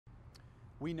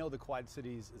We know the Quad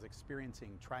Cities is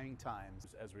experiencing trying times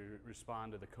as we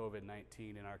respond to the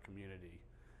COVID-19 in our community.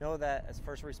 Know that as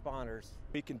first responders,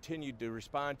 we continue to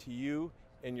respond to you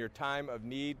in your time of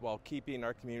need while keeping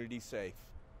our community safe.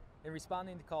 In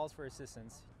responding to calls for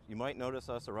assistance, you might notice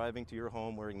us arriving to your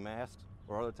home wearing masks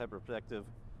or other type of protective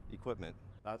equipment.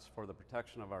 That's for the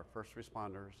protection of our first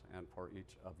responders and for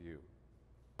each of you.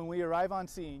 When we arrive on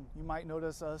scene, you might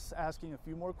notice us asking a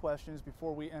few more questions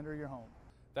before we enter your home.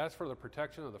 That's for the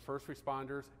protection of the first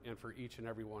responders and for each and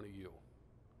every one of you.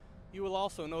 You will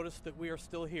also notice that we are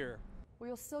still here. We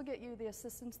will still get you the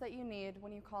assistance that you need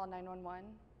when you call 911.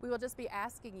 We will just be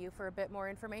asking you for a bit more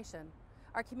information.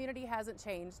 Our community hasn't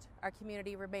changed. Our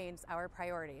community remains our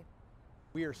priority.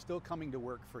 We are still coming to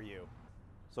work for you.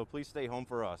 So please stay home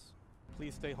for us.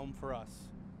 Please stay home for us.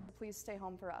 Please stay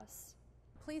home for us.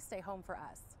 Please stay home for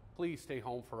us. Please stay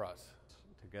home for us.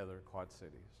 Together, Quad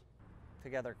Cities.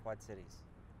 together Quad Cities.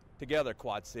 Together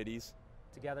Quad Cities.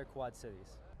 Together Quad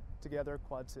Cities. Together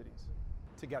Quad Cities.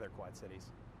 Together Quad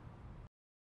Cities.